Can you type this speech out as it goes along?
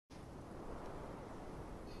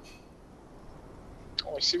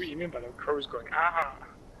Oh, I see what you mean by the crows going, ah!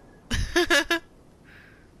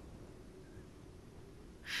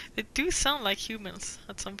 They do sound like humans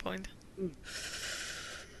at some point. Mm.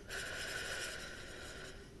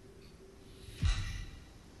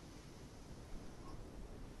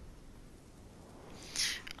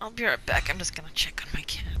 I'll be right back. I'm just gonna check on my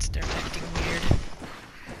cats. They're acting weird.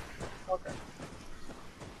 Okay.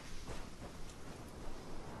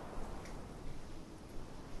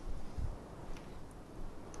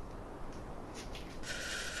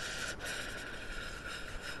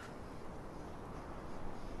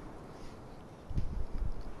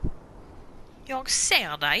 Jag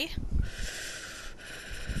ser dig.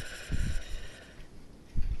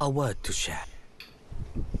 A word to share.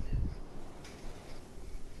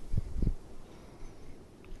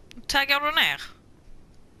 Taggar du ner?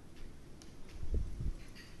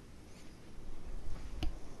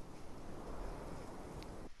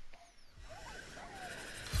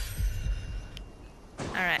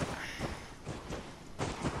 Alright.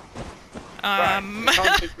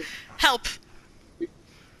 Help!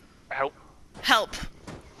 Help? Help!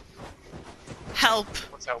 Help!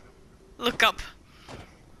 What's help? Look up.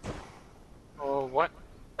 Oh, what?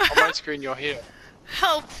 On my screen you're here.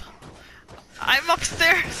 Help! I'm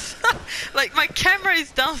upstairs! Like, my camera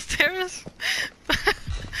is downstairs.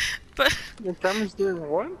 But Your camera's doing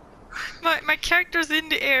what? my character's in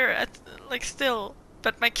the air, like, still.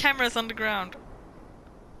 But my camera's on the ground.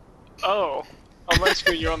 Oh. On my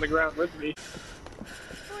screen you're on the ground with me.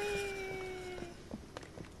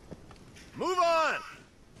 Move on!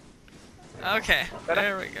 Okay,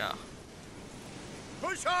 there we go.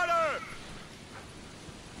 Push harder!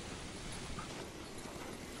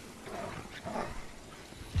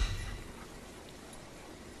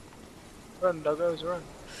 Run, doggos, run.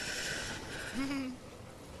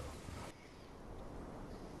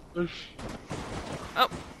 Oof. Oh.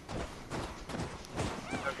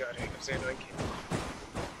 Oh god, here comes the annoying kid.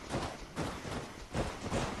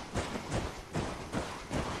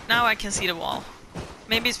 Now I can see the wall.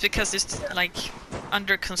 Maybe it's because it's like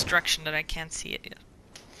under construction that I can't see it yet.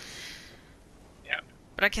 Yeah.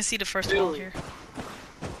 But I can see the first wall here.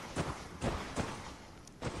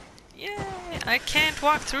 Yay! I can't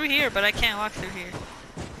walk through here, but I can't walk through here.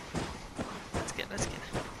 Let's get.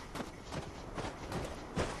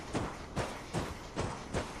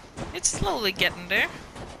 It's slowly getting there.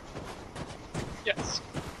 Yes.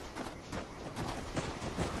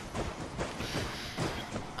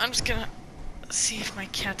 I'm just gonna see if my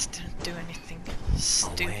cat didn't do anything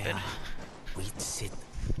stupid. Aware, we'd sit,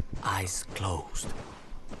 eyes closed,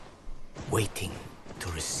 waiting to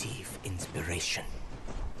receive inspiration.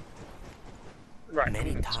 Right,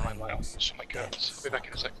 Many that's my times, light on. Oh my god, I'll be back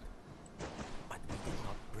in a sec. But we did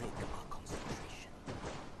not break our concentration.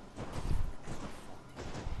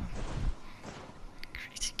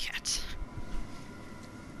 Crazy cat.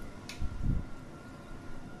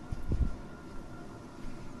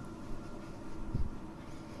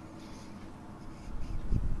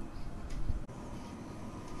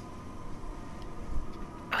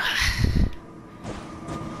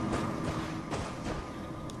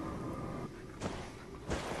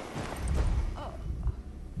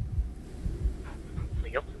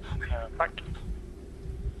 Yep. Back.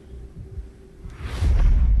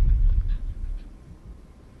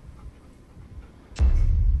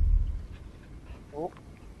 Oh.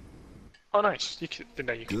 Oh, nice. You could, didn't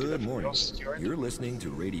know you could do that. Good morning. You're You're listening to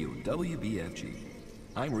Radio WBFG.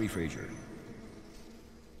 I'm Ray Frazier.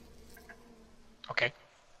 Okay.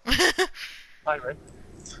 Hi, Ray.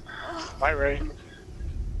 Hi, Ray.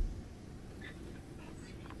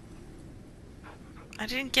 I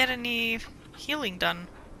didn't get any healing done.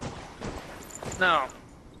 No.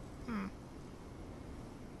 Hmm.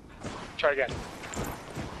 Try again.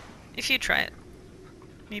 If you try it,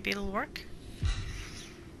 maybe it'll work.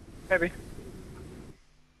 Maybe.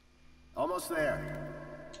 Almost there.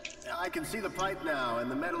 I can see the pipe now and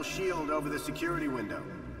the metal shield over the security window.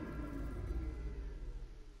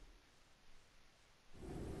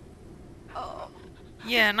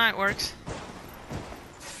 Yeah, now it works.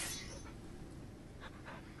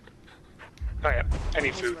 Oh yeah, any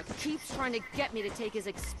This food. one keeps trying to get me to take his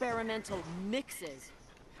experimental mixes.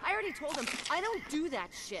 I already told him I don't do that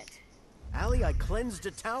shit. Allie, I cleansed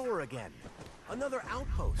a tower again. Another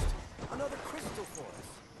outpost. Another crystal forest.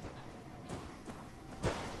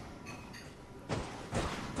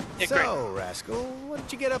 Yeah, So, Rascal, what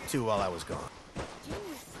did you get up to while I was gone? Jim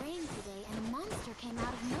was spraying today and a monster came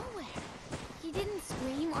out of nowhere. He didn't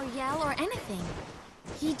scream or yell or anything.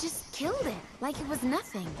 He just killed it like it was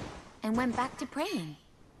nothing and went back to praying.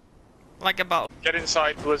 Like about. Get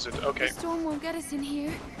inside Blizzard. Okay. The storm won't get us in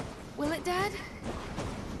here. Will it, Dad?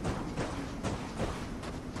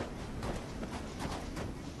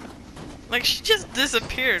 Like she just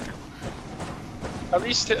disappeared. At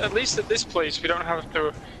least at this place, we don't have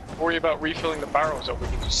to worry about refilling the barrels, or we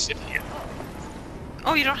can just sit here.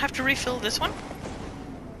 Oh, you don't have to refill this one?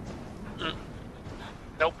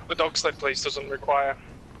 Nope, the dog sled place doesn't require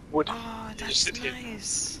wood. Oh, You just that's sit here.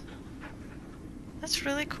 nice. That's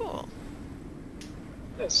really cool.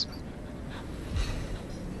 Yes.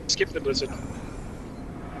 Skip the Blizzard.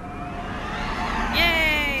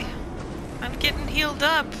 Yay! I'm getting healed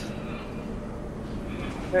up.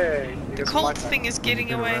 Hey, The cold thing is getting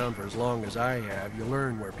You've been away. around for as long as I have, you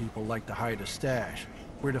learn where people like to hide a stash,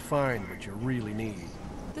 where to find what you really need.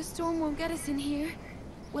 The storm won't get us in here.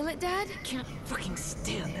 Will it, Dad? Can't fucking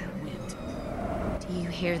stand that wind. Do you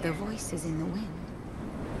hear the voices in the wind?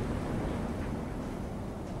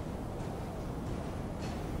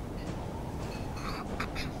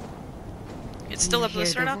 It's still a Do you hear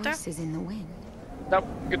blizzard the out there? voices in the wind? Nope,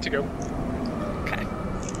 good to go. Okay.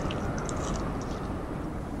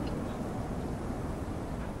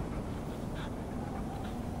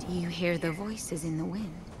 Do you hear the voices in the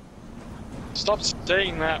wind? Stop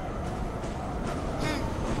saying that.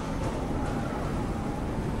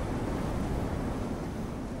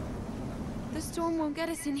 The storm won't get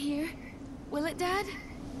us in here. Will it, Dad?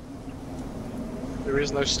 There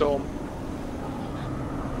is no storm.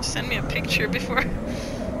 Send me a picture before.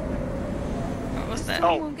 What was that? The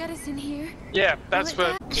storm Oh. won't get us in here. Yeah, that's Will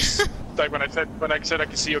it, what. Just like when I said I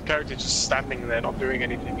can see your character just standing there, not doing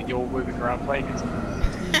anything, and you're moving around playing it.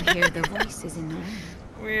 Do you hear the voices in the wind?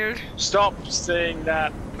 Weird. Stop saying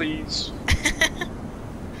that, please.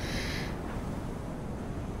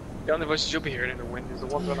 The only voices you'll be hearing in the wind is the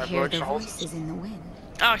ones Do on you our hear the virtual voices houses. in the wind?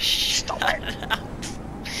 Oh, stop it.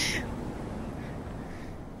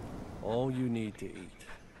 All you need to eat.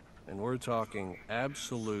 And we're talking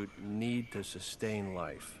absolute need to sustain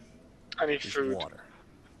life. I need Is food. water.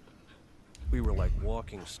 We were like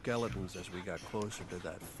walking skeletons as we got closer to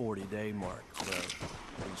that 40-day mark. Well,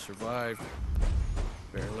 we survived.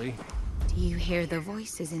 Barely. Do you hear the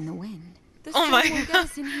voices in the wind? The Oh storm my won't get God.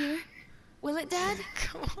 us in here. Will it, Dad?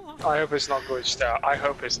 Come on. I hope it's not glitched out. I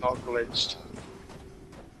hope it's not glitched.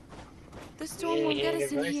 The storm won't get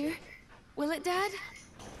us in here. Will it, Dad?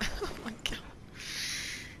 Oh my god.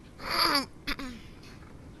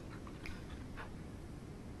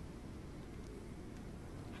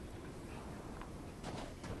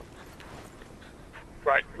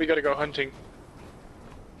 Right, we gotta go hunting.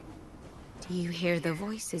 Do you hear the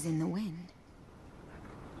voices in the wind?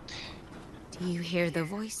 Do you hear the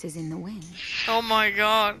voices in the wind? Oh my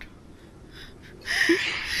god.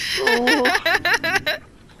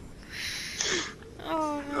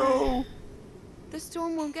 Oh no. The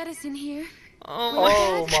storm won't get us in here.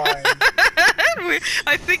 Oh Oh my.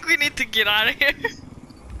 I think we need to get out of here.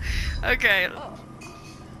 Okay.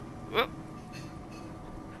 Whoop.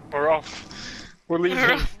 We're off. We're leaving.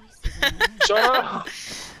 Voices in the wind. Shut up!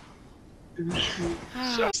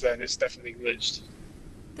 Just then, it's definitely glitched.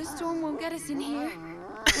 The storm won't get us in here.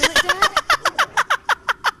 Will it, Dad?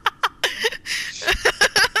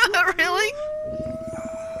 Really?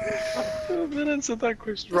 I didn't answer that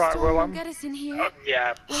question. The Right, storm well, won't I'm. get us in here.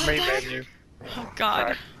 Yeah, main menu. Oh god.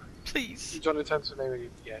 Right. Please. Jonathan's name?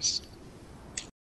 Yes.